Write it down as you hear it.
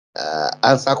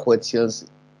answer questions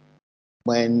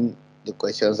when the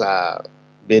questions are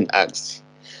being asked,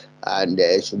 and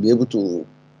should be able to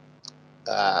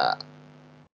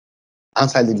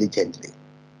answer diligently.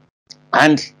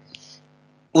 And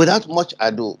without much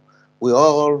ado,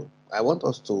 I want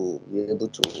us to be able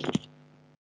to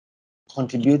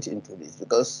contribute into this,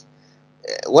 because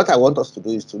what I want us to do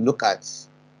is to look at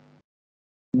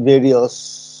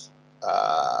various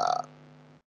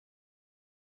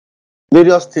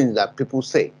things that people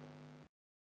say,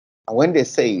 and when they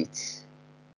say it,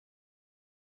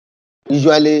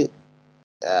 usually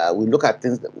we look at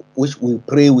things which we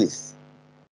pray with.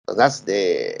 So that's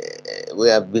we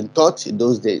have been taught in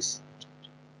those days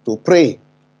to pray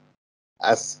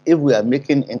as if we are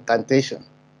making incantation,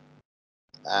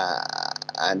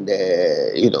 and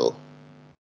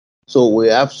so we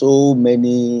have so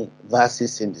many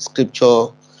verses in the scripture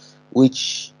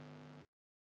which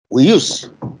we use.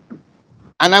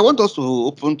 And I want us to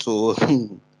open to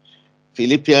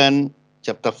Philippians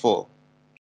chapter 4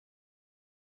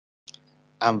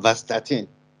 and verse 13.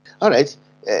 All right.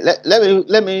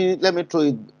 Let me throw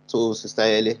it to Sister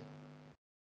Ellie.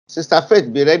 Sister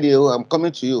Faith, be ready. I'm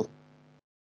coming to you.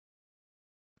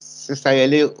 Sister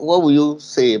Ellie, what will you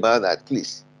say about that,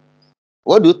 please?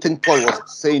 What do you think Paul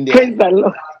was saying there? Praise the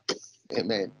Lord.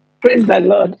 Amen. Praise the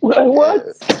Lord. Well, what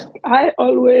I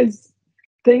always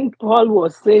think Paul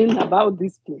was saying about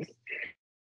this place,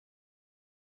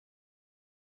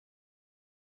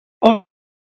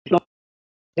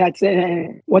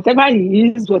 that whatever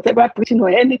he is, whatever preaching or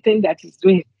anything that he's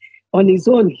doing on his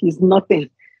own, he's nothing.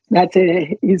 That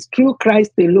is through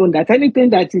Christ alone. That anything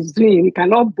that he's doing, he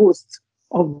cannot boast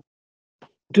of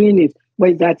doing it,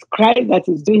 but that Christ that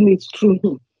is doing it through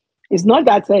him. It's not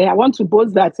that I want to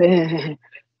boast that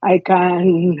I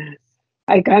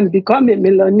can become a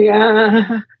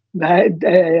millionaire, but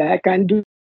I can do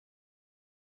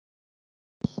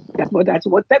that. But that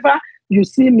whatever you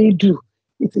see me do,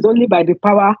 it is only by the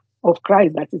power of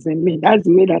Christ that is in me. That's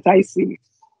the way that I see it.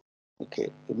 Okay,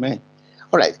 amen.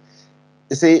 All right.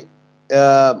 You see,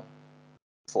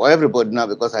 for everybody now,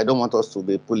 because I don't want us to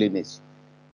be pulling it.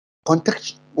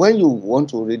 Context, when you want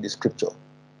to read the scripture,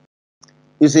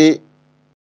 you see,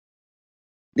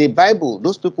 the Bible,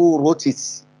 those people who wrote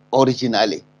it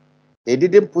originally, they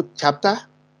didn't put chapter,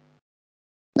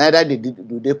 neither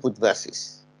do they put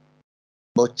verses.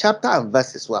 But chapter and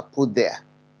verses were put there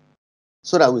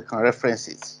so that we can reference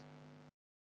it.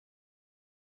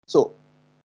 So,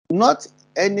 not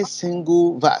any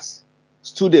single verse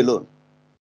stood alone.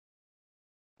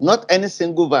 Not any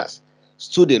single verse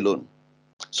stood alone.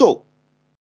 So,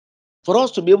 for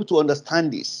us to be able to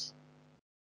understand this,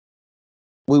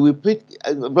 we will pick,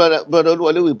 Brother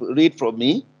Wale will read from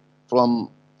me, from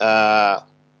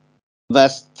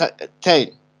verse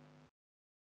 10.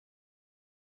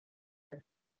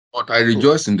 But I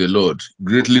rejoice in the Lord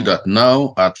greatly that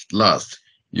now at last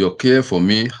your care for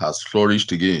me has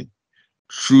flourished again.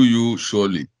 Through you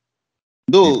surely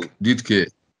did care.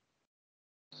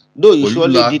 Though you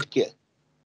surely did care.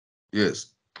 Yes.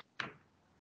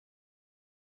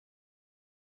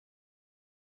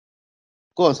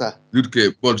 Go on, sir. Did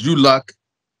care, but you lack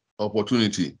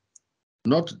opportunity.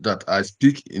 Not that I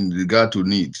speak in regard to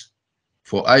needs,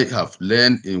 for I have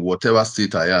learned in whatever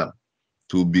state I am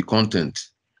to be content.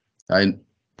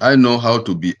 I know how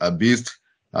to be abased,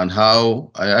 and how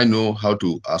I know how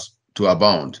to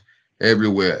abound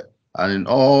everywhere. And in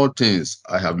all things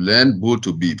I have learned both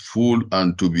to be full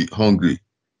and to be hungry,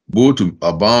 both to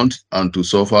abound and to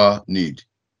suffer need.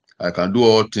 I can do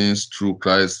all things through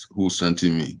Christ who sent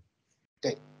me.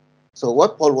 Okay. So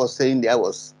what Paul was saying there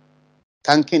was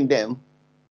thanking them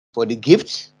for the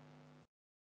gift.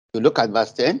 You look at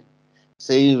verse 10,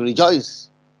 say, rejoice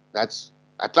that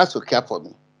at last you care for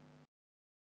me.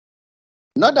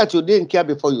 Not that you didn't care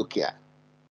before you care,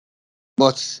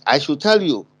 but I should tell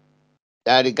you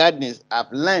that regarding this,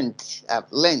 I've learned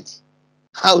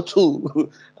how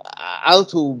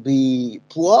to be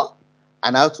poor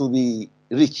and how to be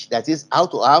rich. That is, how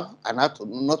to have and how to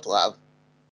not to have.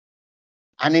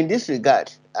 And in this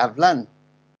regard, I've learned,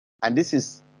 and this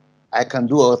is, I can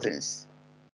do all things.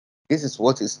 This is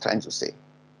what he's trying to say.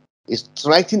 He's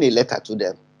writing a letter to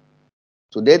them,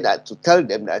 to tell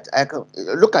them that I can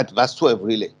look at verse 12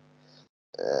 really,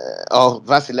 or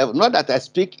verse 11. Not that I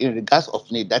speak in regards of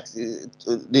need, that is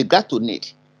regard to need.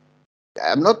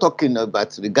 I'm not talking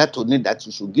about regard to need that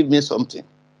you should give me something.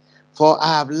 For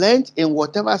I have learned in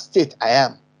whatever state I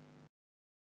am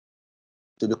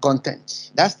to be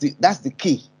content. That's the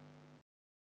key.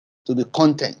 To be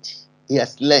content. He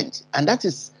has learned, and that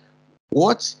is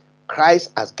what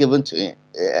Christ has given to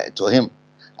him.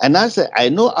 And I said, I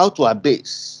know how to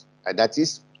abase, and that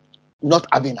is not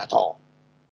having at all.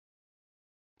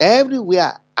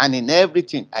 Everywhere and in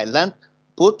everything, I learned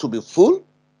both to be full,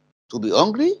 to be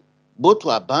hungry, both to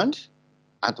abound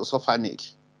and to suffer need.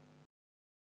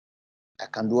 I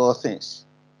can do all things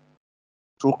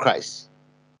through Christ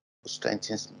who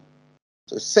strengthens me.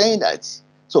 So saying that,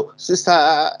 so Sister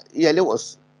𝗙𝗪𝗹𝗆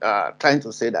was trying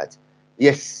to say that,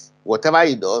 yes, whatever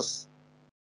he does,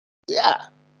 yeah,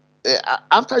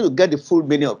 after you get the full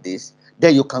meaning of this,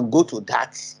 then you can go to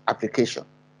that application.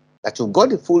 That you got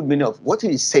the full meaning of what he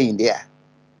is saying there.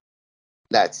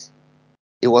 That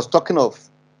he was talking of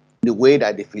the way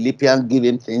that the Philippians give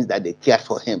him things that they cared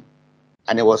for him.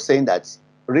 And he was saying that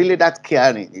really that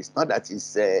caring is not that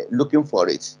he's looking for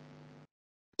it,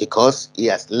 because he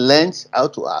has learned how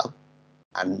to have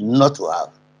and not to have.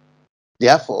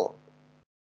 Therefore,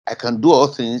 I can do all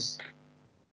things.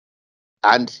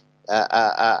 And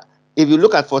if you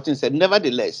look at 14, it said,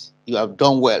 nevertheless, you have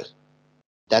done well,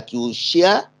 that you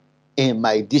share in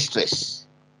my distress.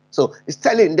 So it's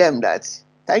telling them that,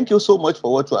 thank you so much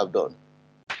for what you have done.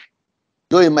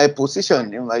 Though in my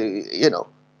position, in my,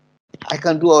 I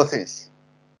can do all things.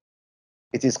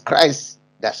 It is Christ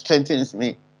that strengthens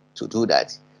me to do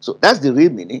that. So that's the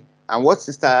real meaning. And what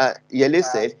Sister 𝗙𝗪𝗆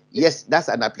said, yes, that's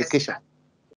an application.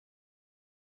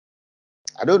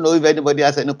 I don't know if anybody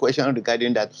has any question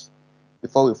regarding that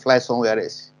before we fly somewhere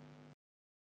else.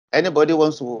 Anybody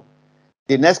wants to?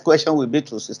 The next question will be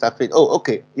to Sister Faith. Oh,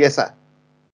 okay. Yes, sir.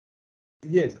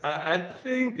 Yes, I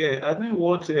think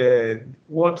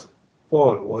what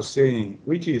Paul was saying,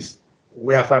 which is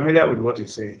we are familiar with what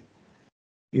he's saying,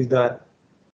 is that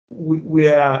we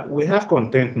have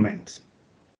contentment.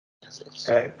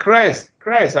 Christ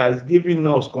has given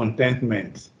us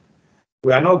contentment.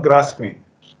 We are not grasping.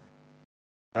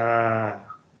 We are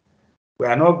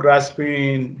not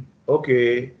grasping.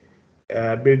 Okay,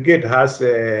 Bill Gates has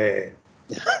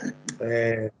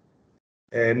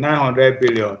 900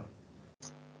 billion,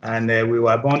 and we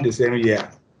were born the same year.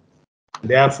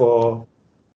 Therefore,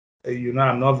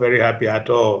 I'm not very happy at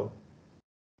all.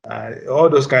 All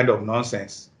those kind of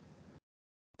nonsense.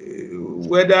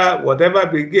 Whatever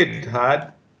Bill Gates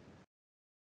had,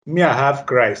 me, I have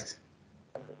Christ,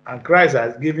 and Christ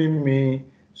has given me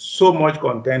so much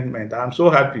contentment. I'm so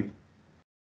happy.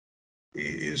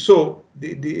 So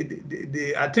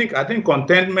I think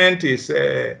contentment is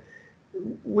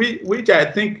which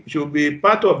I think should be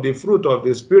part of the fruit of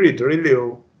the Spirit.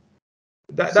 Really,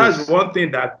 that's one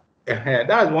thing that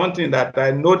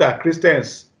I know that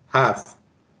Christians have.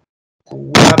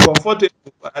 We are comfortable,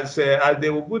 as they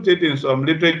will put it in some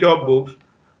literature books.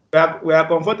 We are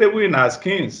comfortable in our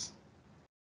skins.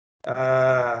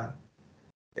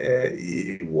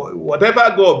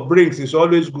 Whatever God brings is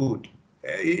always good.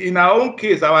 In our own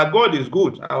case, our God is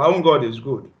good. Our own God is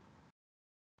good.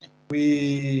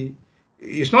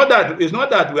 It's not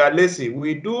that we are lazy.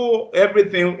 We do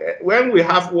everything. When we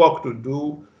have work to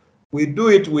do, we do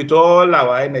it with all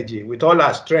our energy, with all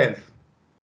our strength.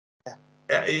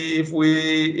 If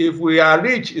we are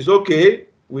rich, it's okay.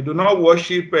 We do not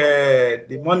worship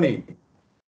the money.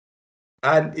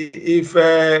 And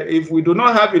if we do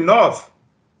not have enough,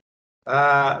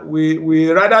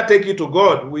 we rather take it to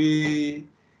God.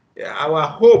 Our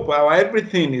hope, our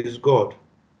everything is God.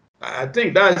 I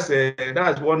think that's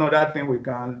one other thing we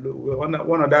can,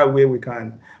 one other way we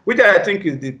can, which I think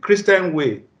is the Christian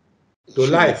way to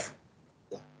life.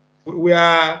 We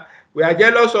are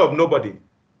jealous of nobody.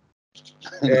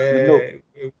 No.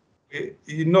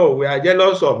 We are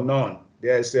jealous of none.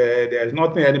 There's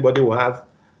nothing anybody will have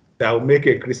that will make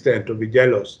a Christian to be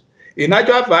jealous. In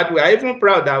actual fact, we are even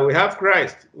proud that we have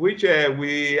Christ, which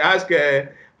we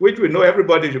know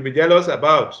everybody should be jealous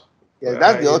about. Yes,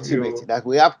 that's the ultimate, that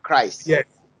we have Christ. Yes,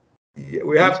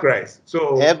 we have Christ.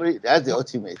 So that's the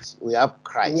ultimate. We have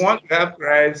Christ. We want to have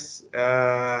Christ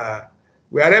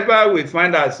wherever we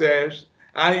find ourselves.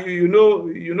 And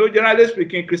generally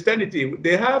speaking, Christianity,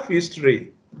 they have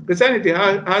history. Christianity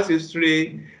has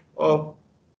history of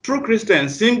true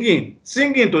Christians singing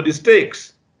to the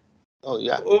stakes. Oh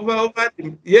yeah. Over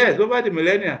the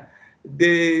millennia.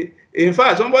 In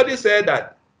fact, somebody said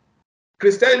that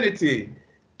Christianity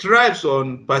thrives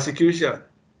on persecution.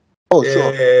 Oh,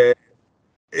 sure.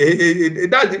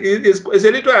 It's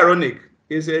a little ironic.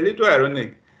 It's a little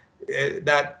ironic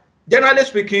that, generally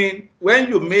speaking, when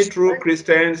you meet true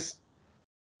Christians,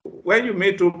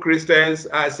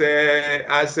 as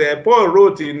Paul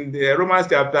wrote in the Romans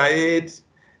chapter 8,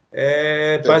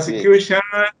 persecution,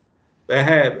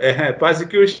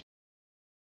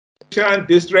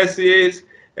 distresses,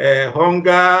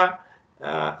 hunger,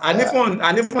 and even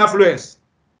affluence.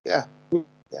 Yeah.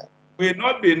 will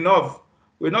not be enough.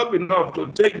 Will not be enough to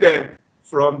take them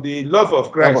from the love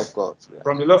of Christ, love of God, yeah.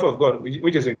 From the love of God,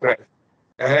 which is in Christ.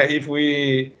 If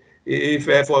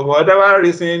for whatever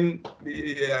reason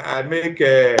I make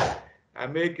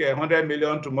 100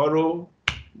 million tomorrow,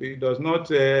 it does not.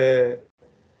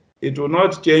 It will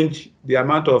not change the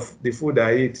amount of the food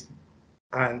I eat,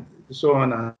 and so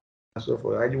on and so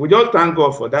forth. We just thank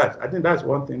God for that. I think that's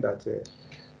one thing that.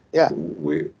 Yeah,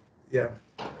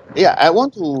 I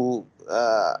want to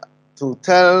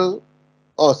tell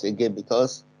us again,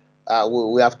 because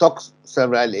we have talked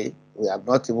severally. We have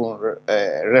not even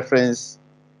referenced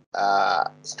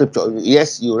scripture.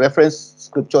 Yes, you reference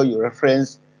scripture. You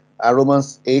reference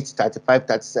Romans 8, 35,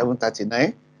 37,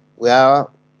 39,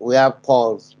 where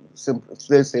Paul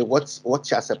simply say, what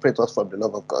shall separate us from the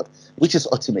love of God, which is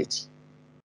ultimate.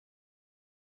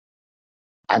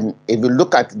 And if you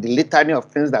look at the litany of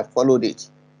things that followed it,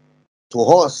 to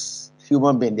us,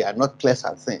 human beings, they are not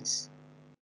pleasant things.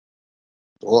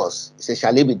 To us, he said,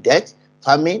 shall it be death,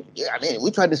 famine? I mean,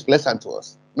 which one is pleasant to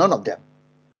us? None of them.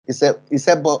 He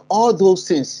said, but all those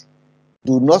things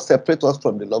do not separate us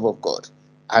from the love of God.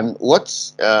 And what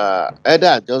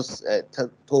Eda just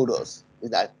told us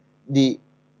is that the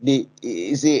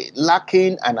is a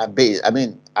lacking and abase. I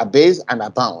mean, abase and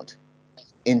abound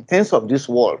in terms of this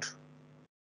world.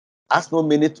 Has no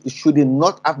meaning. It should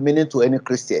not have meaning to any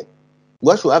Christian.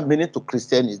 What should have meaning to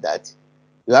Christian is that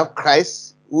you have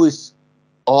Christ, who is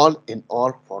all in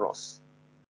all for us.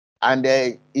 And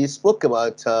he spoke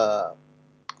about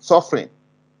suffering.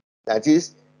 That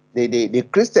is, the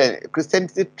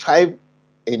Christianity thrive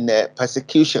in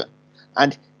persecution.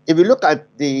 And if you look at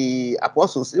the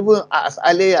apostles, even as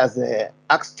early as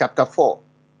Acts chapter 4,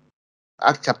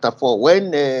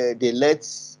 when they let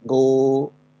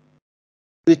go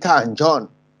Peter and John,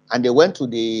 and they went to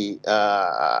the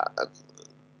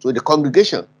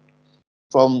congregation,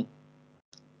 from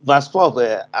verse 4 of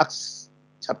Acts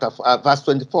chapter 4, verse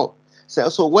 24.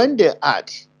 So when they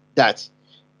heard that,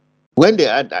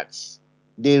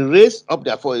 they raised up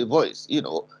their voice,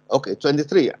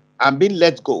 23, and being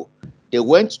let go, they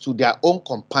went to their own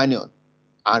companion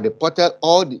and reported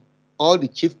all the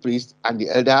chief priests and the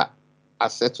elder had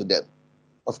said to them.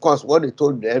 Of course, what they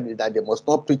told them is that they must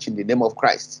not preach in the name of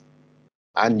Christ.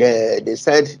 And they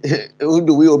said, who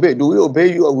do we obey? Do we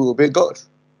obey you or we obey God?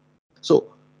 So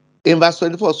in verse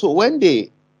 24, so when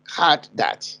they heard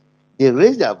that, they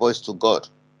raised their voice to God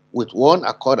with one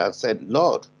accord and said,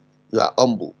 Lord, you are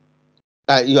humble.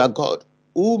 You are God,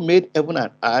 who made heaven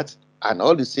and earth and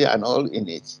all the sea and all in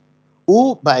it,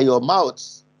 who by your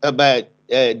mouth, by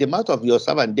the mouth of your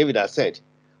servant David has said,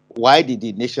 why did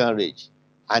the nation rage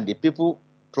and the people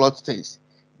plot things?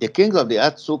 The kings of the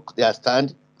earth took their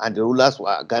stand, and the rulers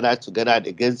were gathered together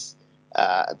against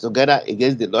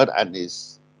the Lord and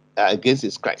against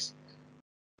his Christ.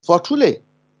 For truly,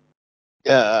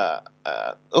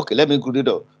 okay, let me go read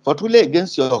it. For truly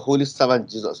against your holy servant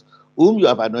Jesus, whom you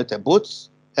have anointed, both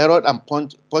Herod and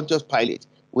Pontius Pilate,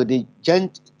 with the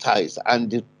Gentiles and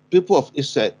the people of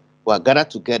Israel, were gathered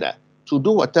together to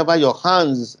do whatever your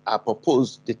hands are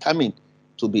proposed, determined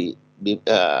to be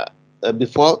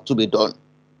before to be done.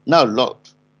 Now, Lord,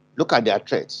 look at their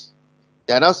threats.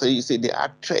 They are now saying, you see, they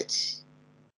are threats.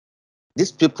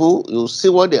 These people, you see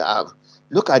what they have.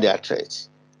 Look at their threats,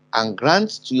 and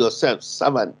grant to your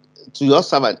servant,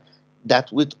 that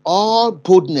with all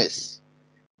boldness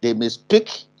they may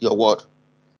speak your word,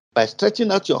 by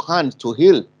stretching out your hand to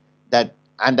heal, that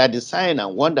the sign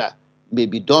and wonder may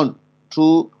be done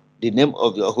through the name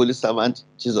of your holy servant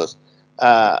Jesus.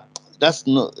 That's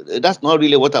not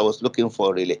really what I was looking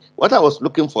for, really. What I was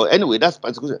looking for, anyway, that's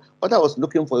persecution. What I was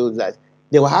looking for was that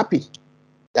they were happy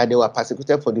that they were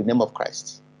persecuted for the name of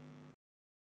Christ.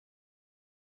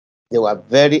 They were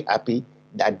very happy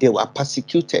that they were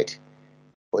persecuted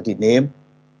for the name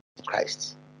of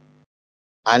Christ.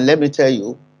 And let me tell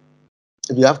you,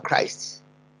 if you have Christ,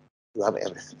 you have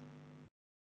everything.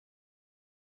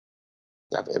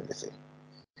 You have everything.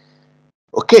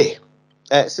 Okay.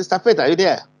 Sister Faith, are you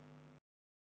there?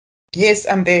 Yes,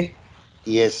 I'm there.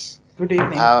 Yes. Good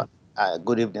evening.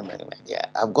 Good evening, my dear.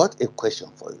 I've got a question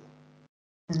for you.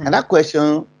 Mm-hmm. And that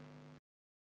question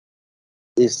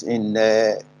is in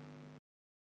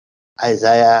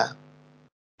Isaiah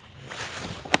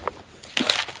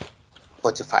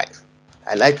 45.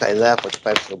 I like Isaiah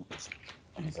 45 so much.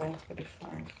 Isaiah 45.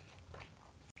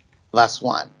 Verse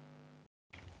 1.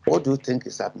 What do you think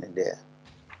is happening there?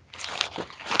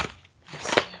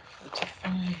 Isaiah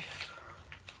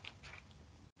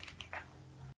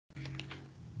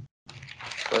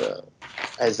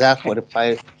 45. Isaiah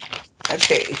 45.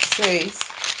 Okay, it says.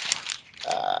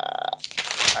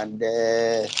 And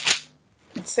it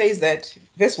says that,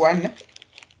 verse 1.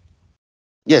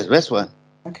 yes, verse 1.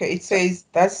 Okay, it says,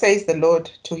 "Thus says the Lord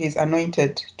to his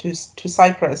anointed, to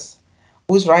𝗙𝗂,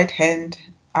 whose right hand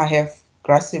I have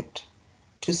grasped,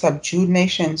 to subdue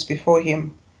nations before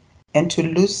him, and to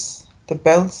loose the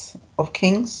belts of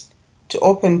kings, to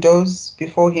open doors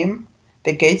before him,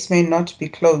 the gates may not be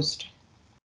closed."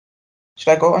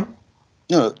 Should I go on?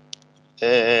 No.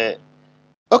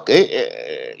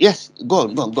 Okay. Yes. Go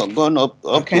on. Up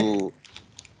Okay.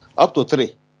 to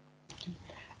 3.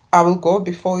 "I will go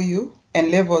before you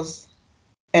and level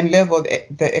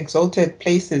the exalted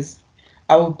places.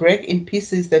 I will break in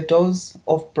pieces the doors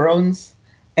of bronze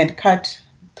and cut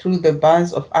through the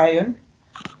bars of iron.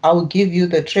 I will give you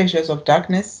the treasures of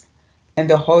darkness and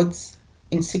the hoards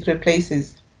in secret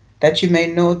places, that you may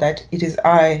know that it is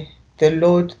I, the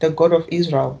Lord, the God of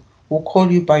Israel, who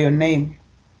call you by your name."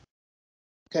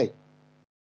 Okay.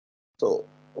 So,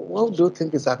 what do you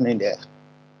think is happening there?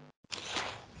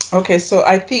 Okay, so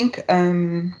I think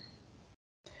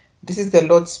this is the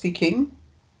Lord speaking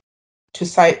to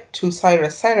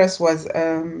Cyrus. Cyrus was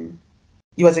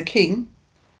he was a king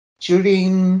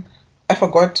during, I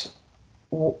forgot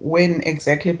when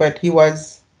exactly, but he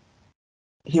was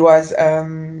a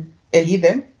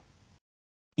heathen.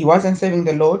 He wasn't serving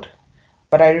the Lord.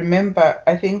 But I remember,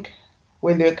 I think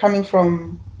when they were coming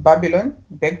from Babylon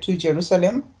back to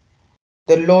Jerusalem,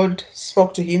 the Lord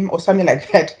spoke to him or something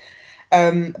like that.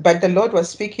 But the Lord was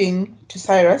speaking to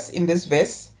Cyrus in this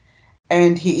verse,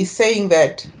 and he is saying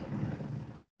that,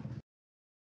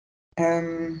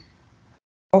 the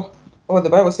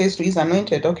Bible says to his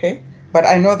anointed, okay, but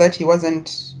I know that he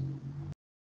wasn't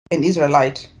an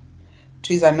Israelite.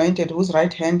 "To his anointed, whose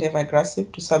right hand have I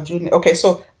grasped, to subdue." Okay,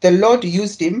 so the Lord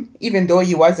used him, even though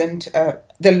he wasn't.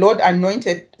 The Lord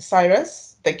anointed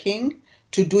Cyrus, the king,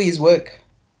 to do his work,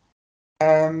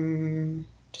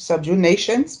 to subdue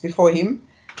nations before him,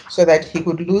 so that he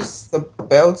could loose the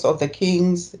belts of the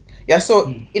kings. Yeah,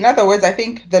 so in other words, I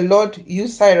think the Lord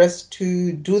used Cyrus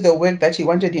to do the work that he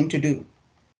wanted him to do.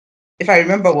 If I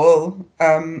remember well,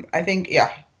 I think,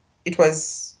 yeah, it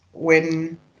was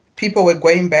when people were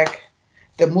going back,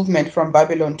 the movement from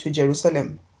Babylon to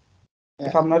Jerusalem,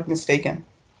 if I'm not mistaken.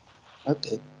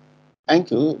 Okay.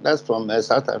 Thank you. That's from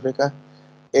South Africa.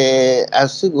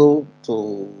 As we go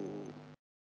to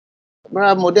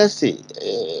Brother Modesty,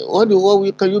 what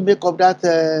can you make of that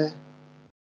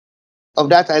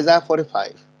Isaiah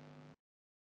 45?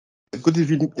 Good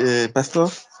evening, Pastor.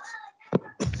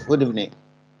 Good evening.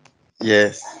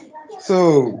 Yes.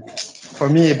 So, for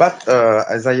me, about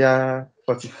Isaiah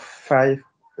 45,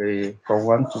 from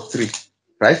 1 to 3,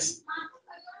 right?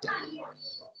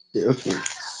 Okay.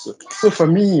 So for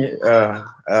me,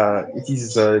 it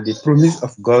is the promise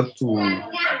of God to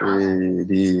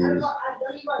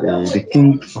the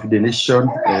king of the nation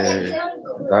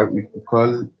that we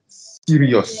call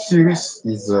Sirius. Sirius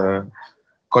is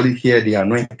calling here the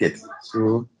anointed.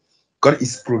 So God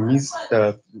is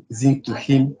promising to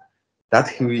him that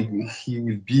he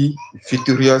will be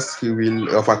victorious. He will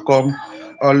overcome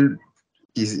all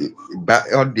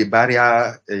the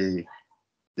barrier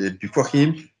before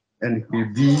him, and he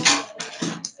will be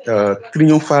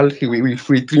triumphal. He will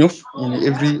triumph in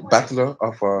every battle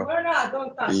of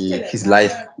his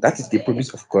life. That is the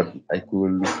promise of God. I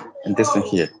could understand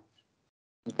here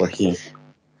for him.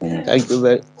 Thank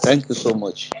you so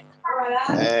much.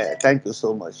 Thank you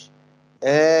so much.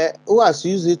 Who has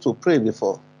used it to pray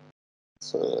before?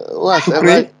 So who has To ever?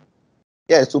 pray?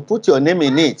 Yes, to put your name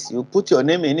in it. You put your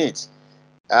name in it.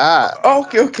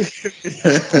 Okay.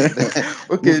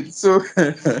 Okay. So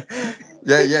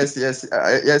yes.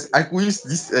 I will use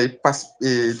this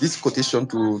this quotation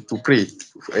to pray.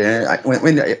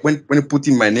 When I put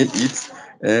in my name,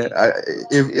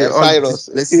 all Cyrus. this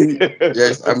blessing.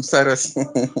 Yes, I'm Cyrus.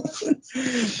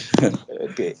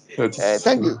 Okay.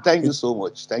 Thank you so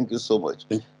much. Thank you so much.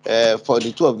 For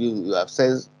the two of you, you have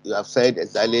said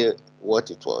exactly what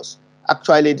it was.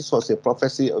 Actually, this was a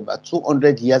prophecy about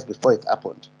 200 years before it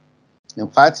happened. In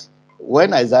fact,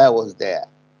 when Isaiah was there,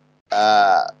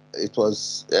 it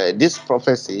was this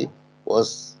prophecy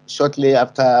was shortly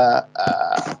after.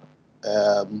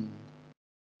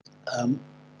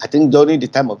 I think during the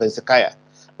time of Hezekiah,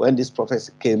 when this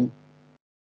prophecy came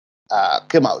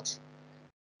out.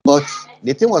 But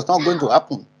the thing was not going to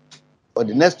happen for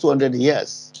the next 200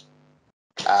 years.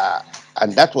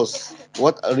 And that was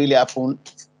what really happened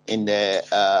in the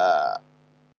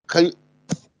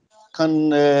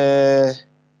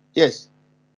yes,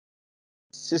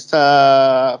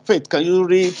 Sister Faith, can you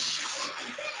read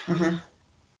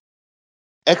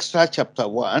Extra chapter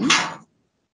 1?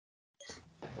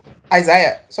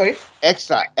 Isaiah, sorry?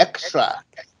 Extra.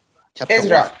 Chapter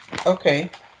Ezra. 1. Okay.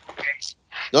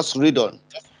 Just read on.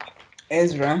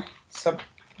 Ezra.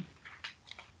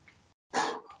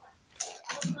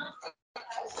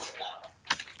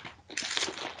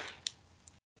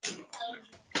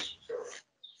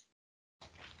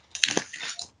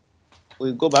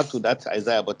 We'll go back to that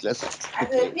Isaiah, but let's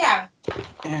quickly. Yeah.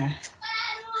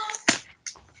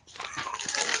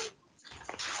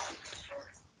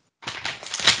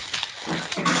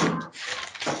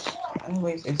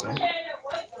 Where's Ezra?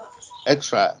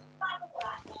 Extra.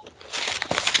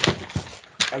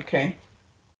 Okay.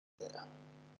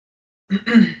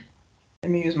 Let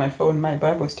me use my phone. My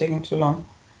Bible is taking too long.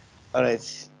 All right.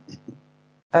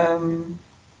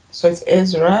 So it's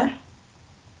Ezra.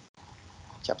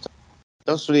 Chapter.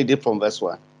 Just read it from verse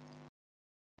 1.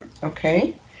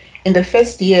 Okay. In the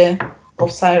first year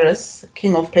of Cyrus,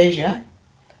 king of Persia,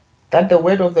 that the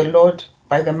word of the Lord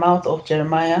by the mouth of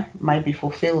Jeremiah might be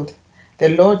fulfilled, the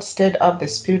Lord stirred up the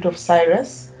spirit of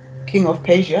Cyrus, king of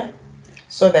Persia,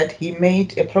 so that he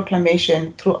made a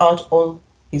proclamation throughout all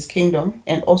his kingdom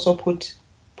and also put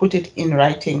it in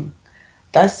writing.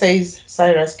 Thus says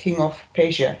Cyrus, king of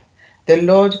Persia, the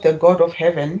Lord, the God of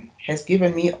heaven, has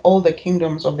given me all the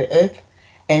kingdoms of the earth,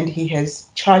 and he has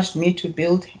charged me to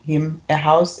build him a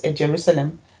house at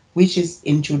Jerusalem, which is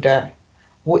in Judah.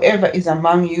 Whoever is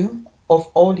among you of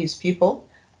all his people,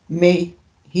 may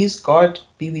his God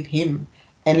be with him,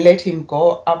 and let him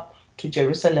go up to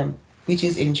Jerusalem, which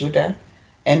is in Judah,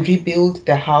 and rebuild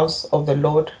the house of the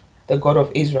Lord, the God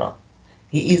of Israel.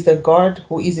 He is the God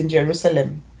who is in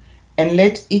Jerusalem, and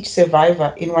let each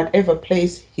survivor in whatever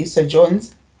place he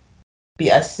sojourns be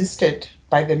assisted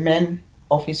by the men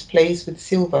of his place with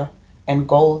silver and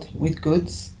gold, with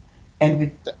goods, and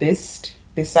with best,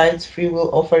 besides freewill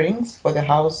offerings for the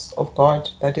house of God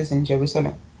that is in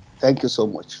Jerusalem. Thank you so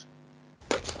much.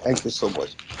 Thank you so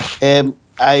much.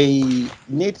 I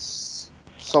need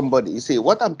somebody. You see,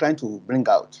 what I'm trying to bring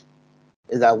out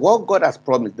is that what God has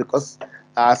promised, because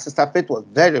Sister Faith was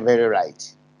very, very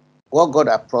right. What God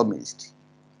has promised.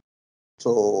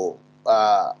 So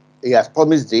he has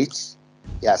promised it.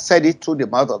 He has said it through the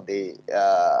mouth of the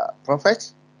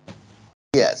prophet.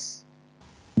 Yes.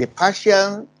 The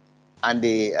Persian and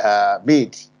the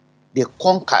Mede, they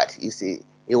conquered. You see,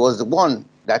 it was the one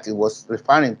that he was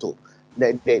referring to.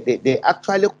 They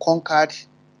actually conquered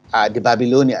the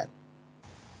Babylonian.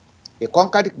 They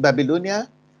conquered Babylonia.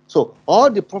 So all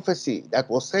the prophecy that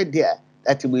was said there,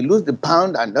 that he will lose the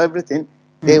pound and everything,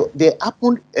 they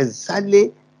happened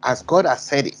exactly as God has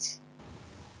said it.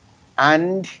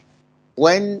 And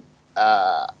when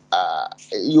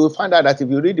you will find out that if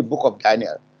you read the book of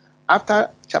Daniel, after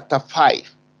chapter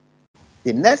 5,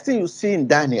 the next thing you see in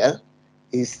Daniel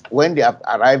is when they have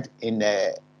arrived in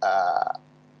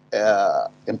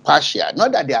Persia.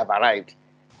 Not that they have arrived.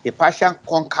 The Persian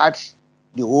conquered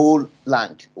the whole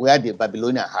land where the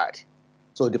Babylonian had.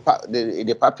 So the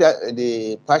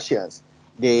Persians,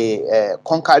 they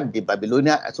conquered the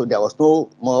Babylonian, so there was no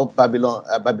more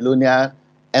Babylonian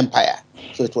empire.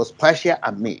 So it was Persia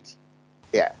and Mede.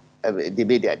 Yeah, they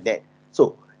made their dead.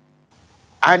 So,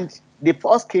 and the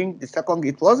first king, the second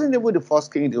king, it wasn't even the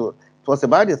first king, it was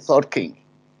about the third king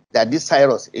that this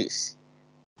Cyrus is.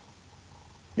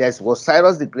 There was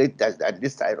Cyrus the Great, that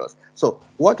this Cyrus. So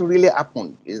what really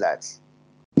happened is that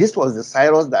this was the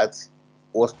Cyrus that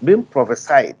was being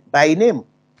prophesied by name.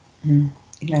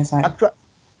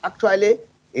 Actually,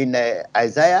 in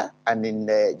Isaiah and in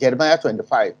Jeremiah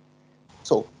 25.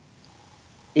 So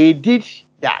he did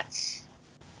that.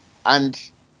 And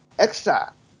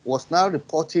Extra was now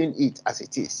reporting it as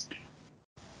it is.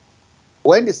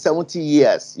 When the 70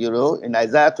 years, in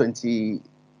Isaiah 20,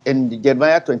 in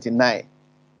Jeremiah 29,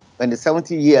 when the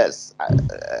 70 years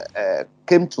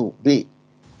came to be,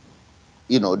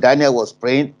 Daniel was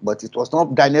praying, but it was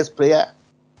not Daniel's prayer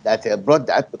that brought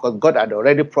that, because God had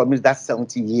already promised that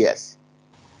 70 years.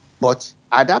 But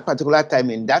at that particular time,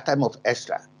 in that time of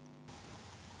Ezra,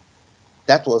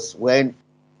 that was when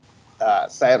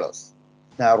Cyrus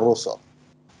now rose up.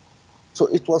 So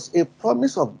it was a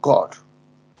promise of God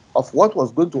of what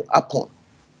was going to happen,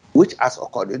 which has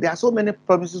occurred. There are so many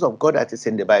promises of God that is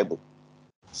in the Bible.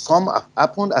 Some have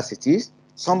happened as it is,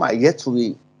 some are yet to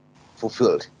be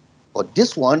fulfilled. But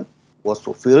this one was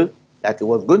fulfilled, that it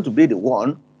was going to be the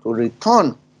one to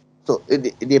return. So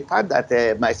the part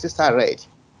that my sister read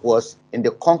was in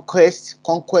the conquest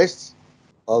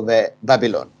of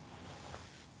Babylon.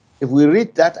 If we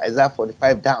read that Isaiah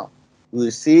 45 down, we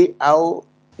will see how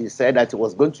he said that he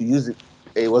was going to use it.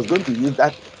 He was going to use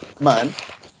that man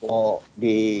for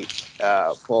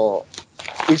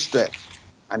Israel.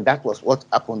 And that was what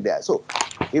happened there. So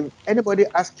if anybody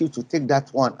asks you to take that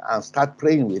one and start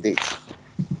praying with it,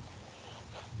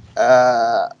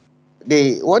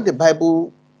 what the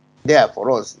Bible there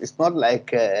for us, it's not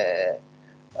like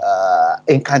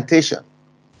incantation.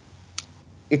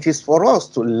 It is for us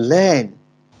to learn.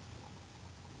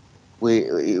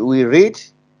 We read,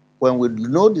 when we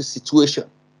know the situation,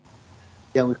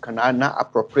 then we can now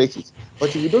appropriate it.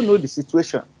 But if you don't know the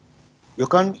situation, you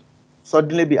can't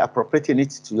suddenly be appropriating it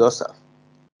to yourself.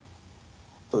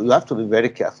 So you have to be very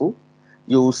careful.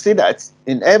 You will see that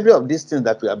in every of these things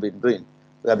that we have been doing,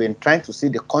 we have been trying to see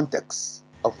the context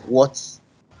of what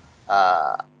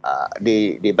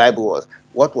the Bible was.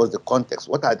 What was the context?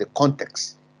 What are the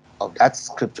contexts of that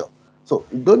scripture? So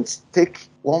don't take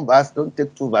one verse, don't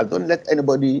take two verses, don't let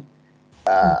anybody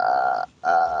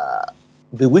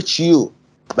bewitch you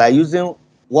by using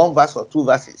one verse or two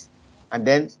verses and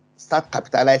then start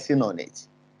capitalizing on it.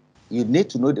 You need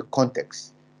to know the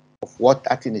context of what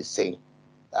that thing is saying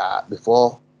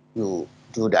before you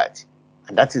do that.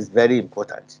 And that is very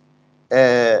important.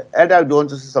 Elder, do you want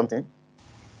to say something?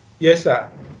 Yes, sir.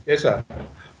 Yes, sir.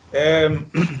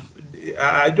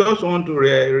 I just want to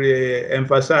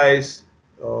re-emphasize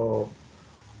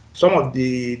some of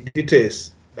the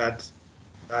details that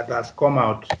has come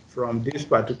out from this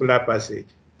particular passage.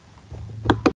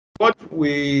 What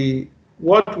we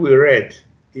read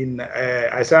in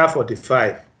Isaiah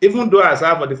 45, even though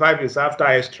Isaiah 45 is after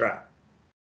Ezra,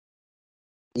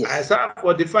 yes. Isaiah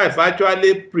 45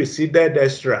 actually preceded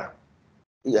Ezra.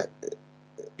 Yeah,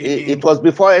 it was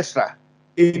before Ezra.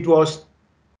 It was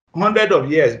hundreds of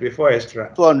years before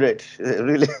Ezra. 200,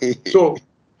 really. So,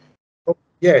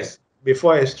 yes,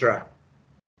 before Ezra.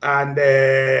 And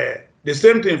the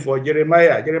same thing for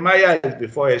Jeremiah. Jeremiah is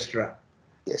before Ezra.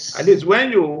 Yes. At least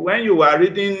when you are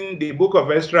reading the book of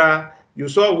Ezra, you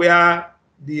saw where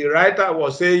the writer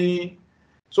was saying,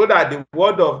 so that the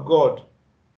word of God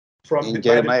from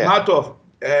the mouth of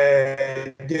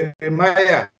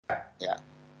Jeremiah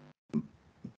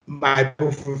might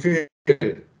be fulfilled.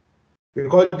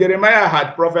 Because Jeremiah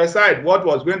had prophesied what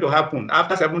was going to happen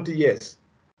after 70 years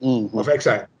of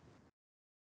exile.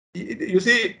 You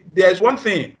see, there's one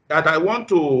thing that I want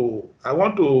to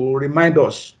remind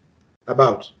us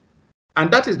about,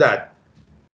 and that is that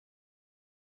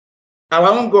our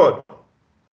own God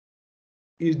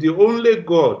is the only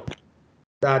God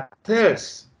that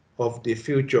tells of the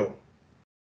future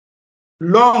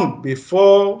long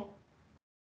before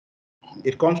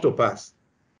it comes to pass.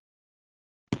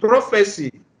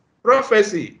 Prophecy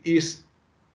is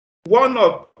one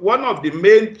of the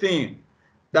main things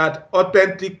that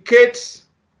authenticates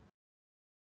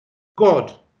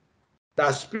God,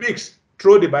 that speaks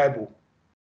through the Bible.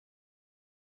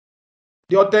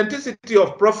 The authenticity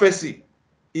of prophecy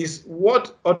is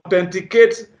what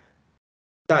authenticates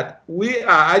that we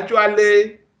are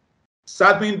actually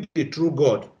serving the true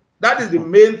God. That is the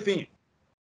main thing.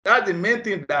 That's the main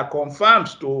thing that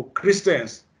confirms to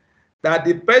Christians that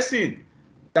the person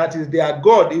that is their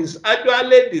God is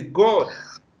actually the God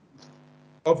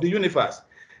of the universe.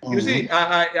 You see,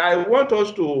 I want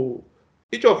us to,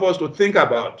 each of us, to think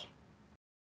about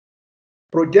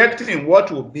projecting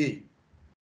what will be,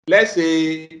 let's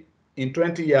say, in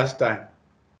 20 years' time,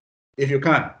 if you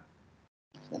can.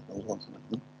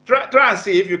 Try and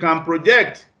see if you can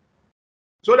project,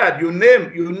 so that you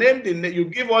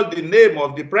give us the name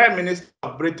of the Prime Minister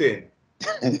of Britain,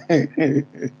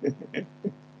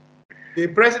 the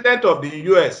President of the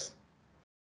US,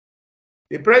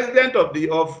 the President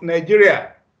of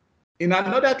Nigeria in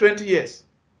another 20 years.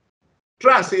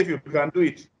 Try and see if you can do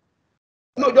it.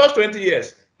 No, just 20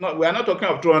 years. No, we are not talking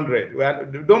of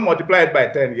 200. Don't multiply it by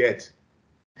 10 yet.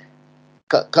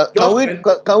 Can we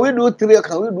do 3 or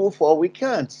can we do 4? We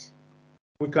can't.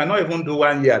 We cannot even do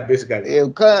 1 year, basically.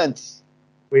 You can't.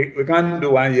 We can't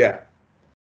do 1 year.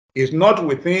 It's not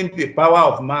within the power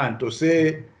of man to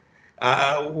say,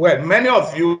 well, many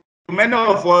of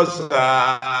us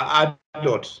are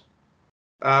adults.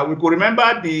 We could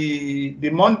remember the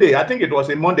Monday, I think it was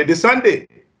a Monday, the Sunday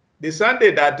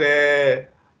that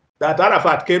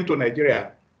Arafat came to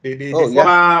Nigeria, the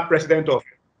former president of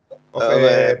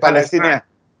Palestine.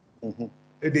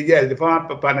 Yes, the former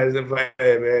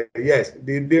yes,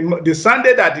 the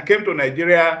Sunday that he came to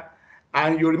Nigeria,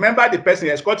 and you remember the person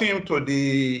escorting him to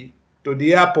the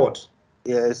airport.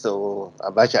 Yes, so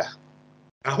Abacha.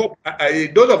 I hope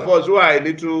those of us who are a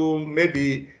little,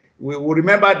 maybe we will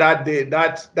remember that day,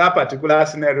 that particular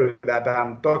scenario that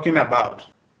I'm talking about.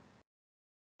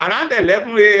 Around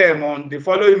 11 a.m. on the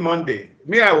following Monday,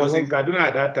 I was in Kaduna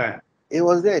at that time. It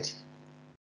was that.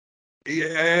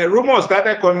 Rumors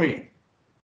started coming.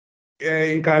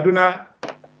 in Kaduna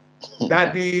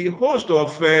that the host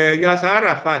of Yasser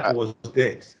Arafat was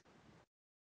dead.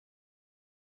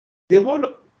 The whole,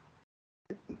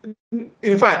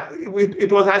 in fact,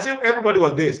 it was as if everybody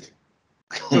was dazed.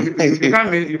 You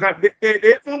can't. They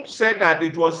even said that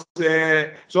it was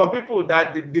some people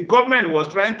that the government was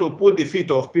trying to put the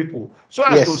feet of people so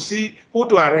as to see who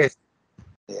to arrest.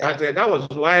 Yeah. That was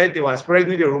why they were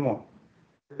spreading the rumor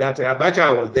that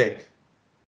Abacha was dead.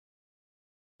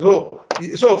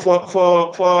 So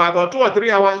for about 2 or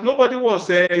 3 hours, nobody was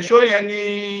showing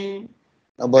any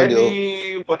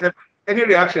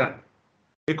reaction,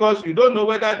 because you don't know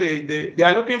whether they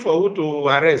are looking for who to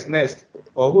arrest next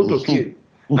or who to kill.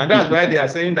 And that's why they are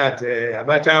saying that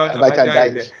Abacha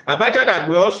died. Abacha that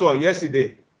we all saw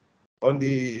yesterday on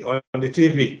the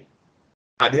TV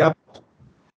at the airport.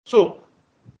 So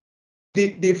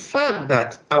the fact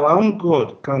that our own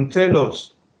God can tell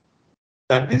us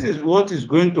that this is what is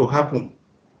going to happen.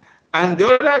 And the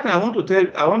other thing I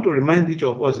want to remind each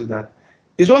of us is that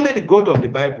it's only the God of the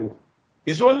Bible.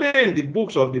 It's only in the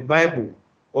books of the Bible,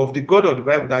 of the God of the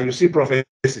Bible, that you see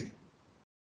prophecy.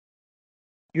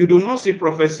 You do not see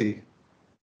prophecy.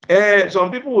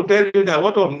 Some people will tell you that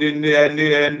what of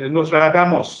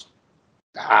Nostradamus?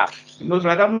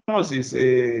 Nostradamus was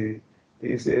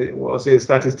a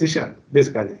statistician,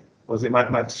 basically, was a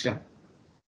mathematician.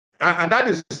 And that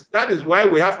is why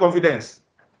we have confidence.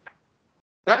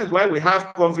 That is why we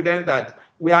have confidence that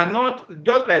we are not,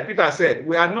 just like Peter said,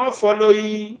 we are not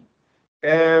following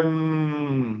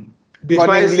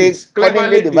devices,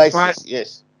 cleverly devised.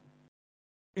 Yes.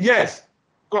 Yes.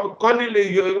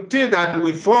 Cunningly, things that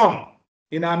we form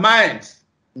in our minds.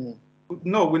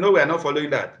 No, we know we are not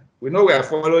following that. We know we are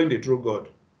following the true God.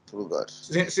 True God.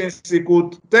 Since he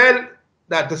could tell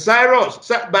that the Cyrus,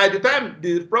 by the time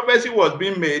the prophecy was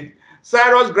being made,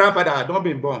 Cyrus' grandfather had not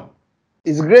been born.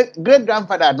 His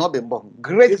great-grandfather had not been born.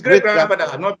 His great-grandfather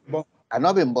had not been born. Had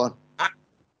not been born.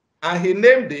 And he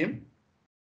named him,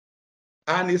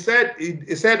 and he said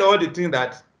all the things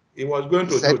that he was going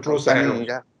to do through Cyrus.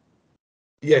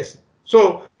 Yes.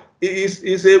 So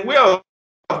it's a way of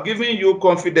giving you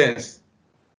confidence,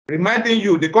 reminding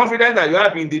you the confidence that you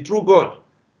have in the true God,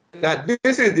 that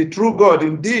this is the true God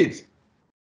indeed,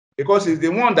 because he's the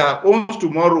one that owns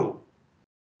tomorrow,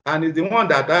 and he's the one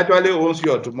that actually owns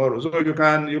your tomorrow. So you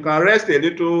can rest a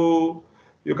little,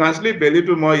 you can sleep a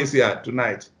little more easier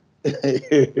tonight.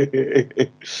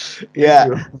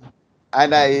 Yeah.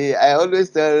 And I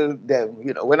always tell them,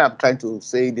 when I'm trying to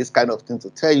say this kind of thing, to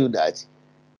tell you that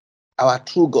our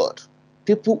true God,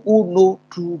 people who know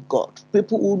true God, they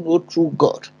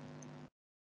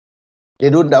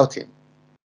don't doubt him.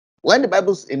 When the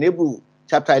Bible's in Hebrew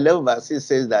chapter 11 verse 6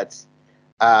 says that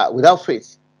without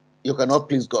faith you cannot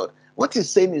please God, what he's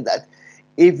saying is that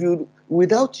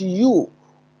without you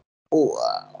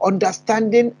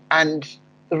understanding and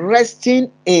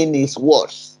resting in his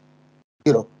words,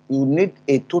 you need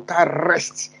a total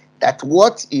rest that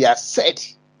what he has said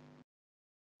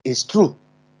is true.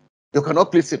 You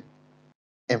cannot please him.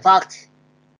 In fact,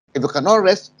 if you cannot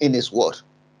rest in his word,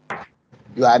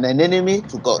 you are an enemy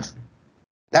to God.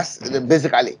 That's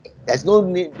basically, there's no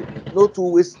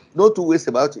two ways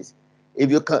about it.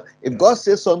 If God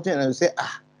says something and you say,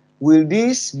 will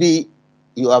this be,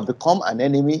 you have become an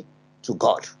enemy to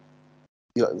God.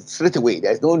 Straight away,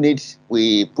 there's no need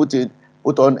we put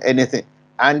on anything.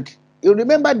 And you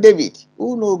remember David,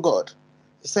 who know God,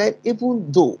 he said, even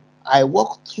though I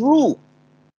walk through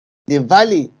the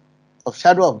valley of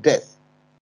shadow of death,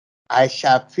 I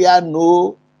shall fear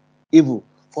no evil,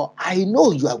 for I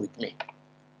know you are with me.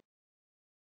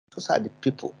 Those are the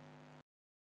people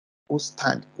who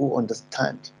stand, who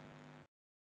understand.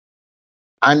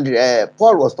 And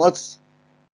Paul was not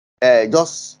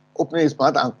just opening his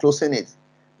mouth and closing it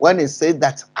when he said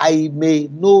that I may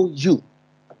know you.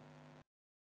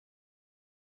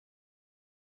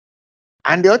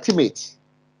 And the ultimate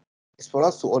is for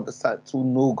us to understand, to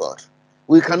know God.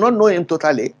 We cannot know him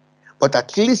totally, but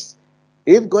at least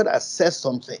if God has said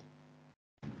something,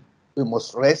 we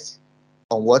must rest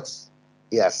on what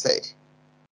he has said.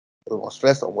 We must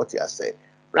rest on what he has said.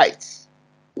 Right.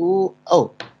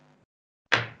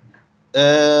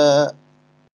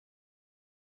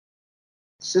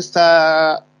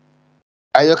 Sister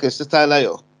Ayoke, Sister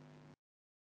Layo,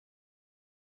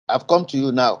 I've come to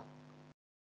you now.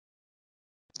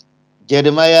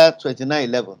 Jeremiah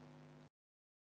 29:11.